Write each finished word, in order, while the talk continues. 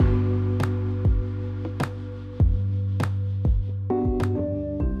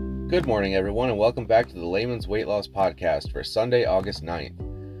Good morning, everyone, and welcome back to the Layman's Weight Loss Podcast for Sunday, August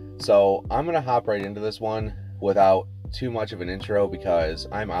 9th. So, I'm going to hop right into this one without too much of an intro because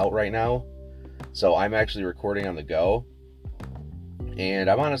I'm out right now. So, I'm actually recording on the go. And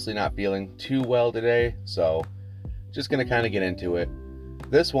I'm honestly not feeling too well today, so just going to kind of get into it.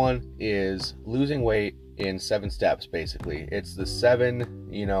 This one is losing weight in 7 steps, basically. It's the 7,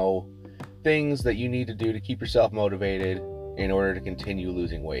 things that you need to do to keep yourself motivated in order to continue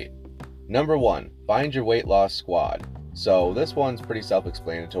losing weight. Number 1, find your weight loss squad. So this one's pretty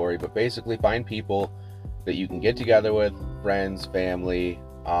self-explanatory, but basically find people that you can get together with, friends, family,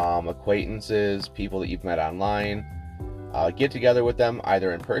 acquaintances, people that you've met online. Get together with them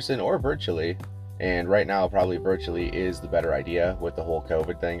either in person or virtually. And right now, probably virtually is the better idea with the whole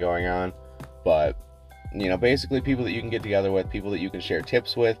COVID thing going on. But, basically people that you can get together with, people that you can share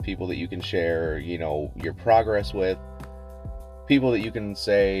tips with, people that you can share, your progress with, people that you can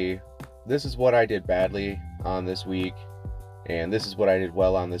say, this is what I did badly on this week, and this is what I did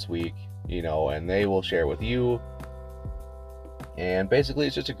well on this week, and they will share with you. And basically,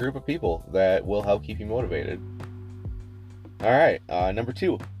 it's just a group of people that will help keep you motivated. All right, number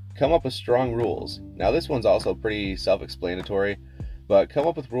 2, come up with strong rules. Now, this one's also pretty self-explanatory, but come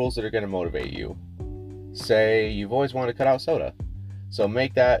up with rules that are going to motivate you. Say you've always wanted to cut out soda. So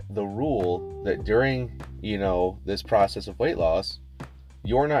make that the rule that during, this process of weight loss,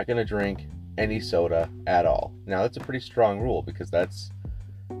 you're not going to drink any soda at all. Now, that's a pretty strong rule because that's,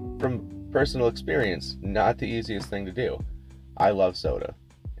 from personal experience, not the easiest thing to do. I love soda,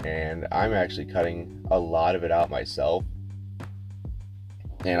 and I'm actually cutting a lot of it out myself.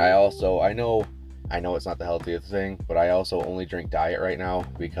 And I know it's not the healthiest thing, but I also only drink diet right now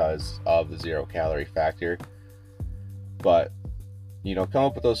because of the 0 calorie factor. But, come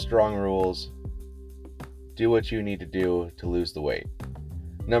up with those strong rules. Do what you need to do to lose the weight.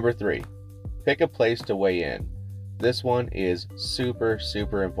 Number 3, pick a place to weigh in. This one is super,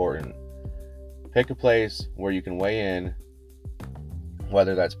 super important. Pick a place where you can weigh in,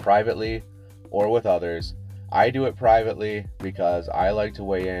 whether that's privately or with others. I do it privately because I like to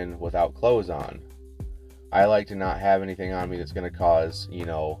weigh in without clothes on. I like to not have anything on me that's going to cause,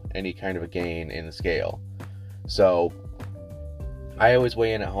 any kind of a gain in the scale. So I always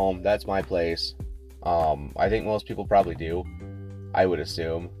weigh in at home. That's my place. I think most people probably do, I would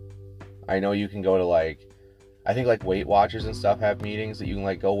assume. I know you can go to I think Weight Watchers and stuff have meetings that you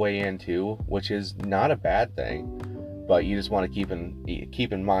can go weigh in to, which is not a bad thing, but you just want to keep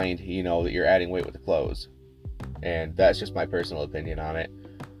in mind, that you're adding weight with the clothes. And that's just my personal opinion on it.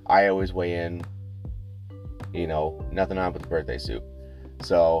 I always weigh in, nothing on but the birthday suit.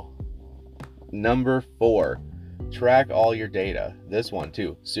 So, number 4, track all your data. This one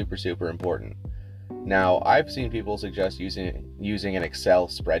too, super, super important. Now, I've seen people suggest using an Excel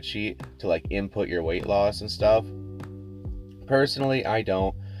spreadsheet to input your weight loss and stuff. Personally, I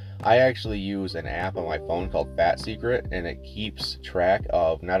don't. I actually use an app on my phone called Fat Secret, and it keeps track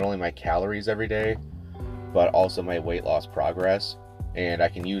of not only my calories every day, but also my weight loss progress. And I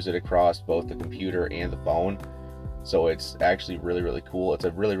can use it across both the computer and the phone. So it's actually really, really cool. It's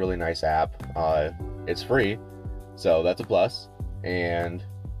a really, really nice app. It's free, so that's a plus. And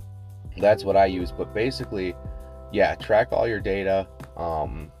that's what I use. But basically, track all your data.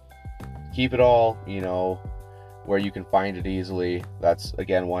 Keep it all, where you can find it easily. That's,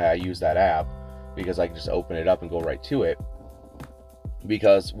 again, why I use that app, because I can just open it up and go right to it.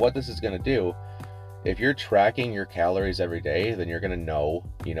 Because what this is going to do, if you're tracking your calories every day, then you're going to know,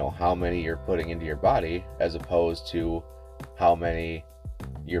 how many you're putting into your body as opposed to how many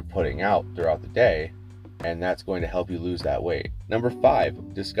you're putting out throughout the day. And that's going to help you lose that weight. Number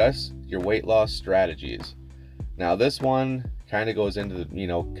 5, discuss your weight loss strategies. Now, this one kind of goes into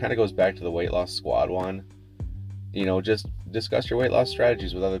goes back to the weight loss squad one. Just discuss your weight loss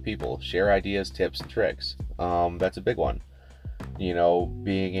strategies with other people. Share ideas, tips, and tricks. That's a big one.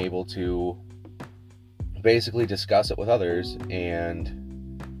 Being able to basically discuss it with others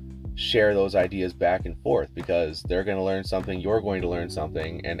and share those ideas back and forth, because they're going to learn something, you're going to learn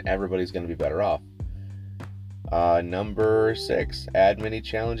something, and everybody's going to be better off. Number 6, add mini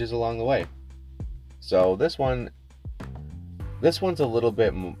challenges along the way. So this one's a little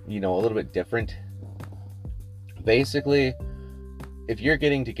bit different. Basically, if you're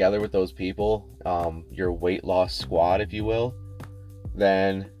getting together with those people, your weight loss squad, if you will,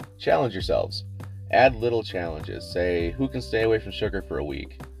 then challenge yourselves. Add little challenges. Say, who can stay away from sugar for a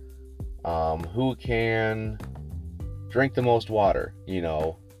week? Who can drink the most water,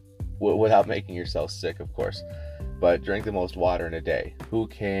 without making yourself sick, of course, but drink the most water in a day? Who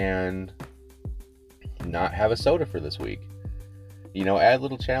can not have a soda for this week? Add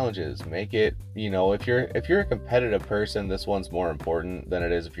little challenges. Make it, if you're a competitive person, this one's more important than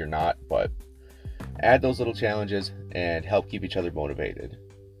it is if you're not, but add those little challenges and help keep each other motivated.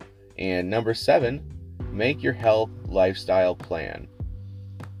 And number 7, make your health lifestyle plan.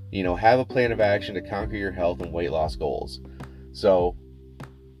 Have a plan of action to conquer your health and weight loss goals. So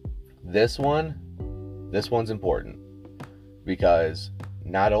this one's important, because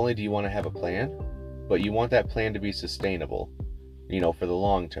not only do you want to have a plan, but you want that plan to be sustainable, for the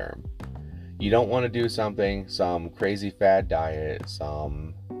long term. You don't want to do some crazy fad diet,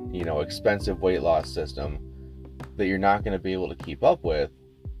 some, expensive weight loss system that you're not going to be able to keep up with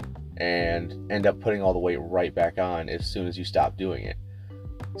and end up putting all the weight right back on as soon as you stop doing it.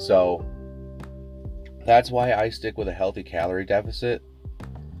 So that's why I stick with a healthy calorie deficit,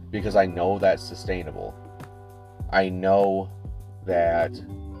 because I know that's sustainable. I know that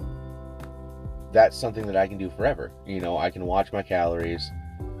that's something that I can do forever. I can watch my calories,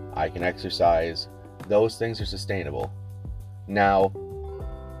 I can exercise. Those things are sustainable. Now,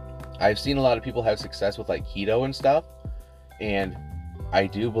 I've seen a lot of people have success with like keto and stuff, and I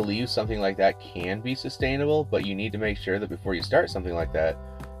do believe something like that can be sustainable, but you need to make sure that before you start something like that,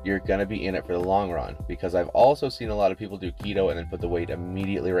 you're going to be in it for the long run, because I've also seen a lot of people do keto and then put the weight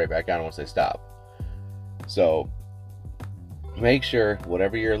immediately right back on once they stop. So make sure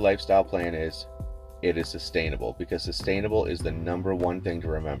whatever your lifestyle plan is, it is sustainable, because sustainable is the number one thing to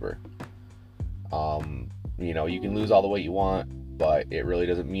remember. You can lose all the weight you want, but it really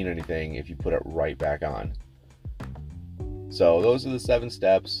doesn't mean anything if you put it right back on. So those are the 7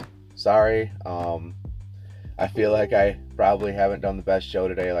 steps. Sorry, I feel like I probably haven't done the best show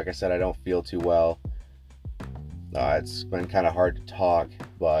today. Like I said, I don't feel too well. It's been kind of hard to talk,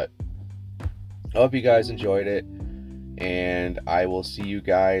 but I hope you guys enjoyed it, and I will see you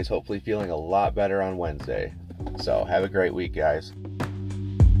guys hopefully feeling a lot better on Wednesday. So have a great week, guys.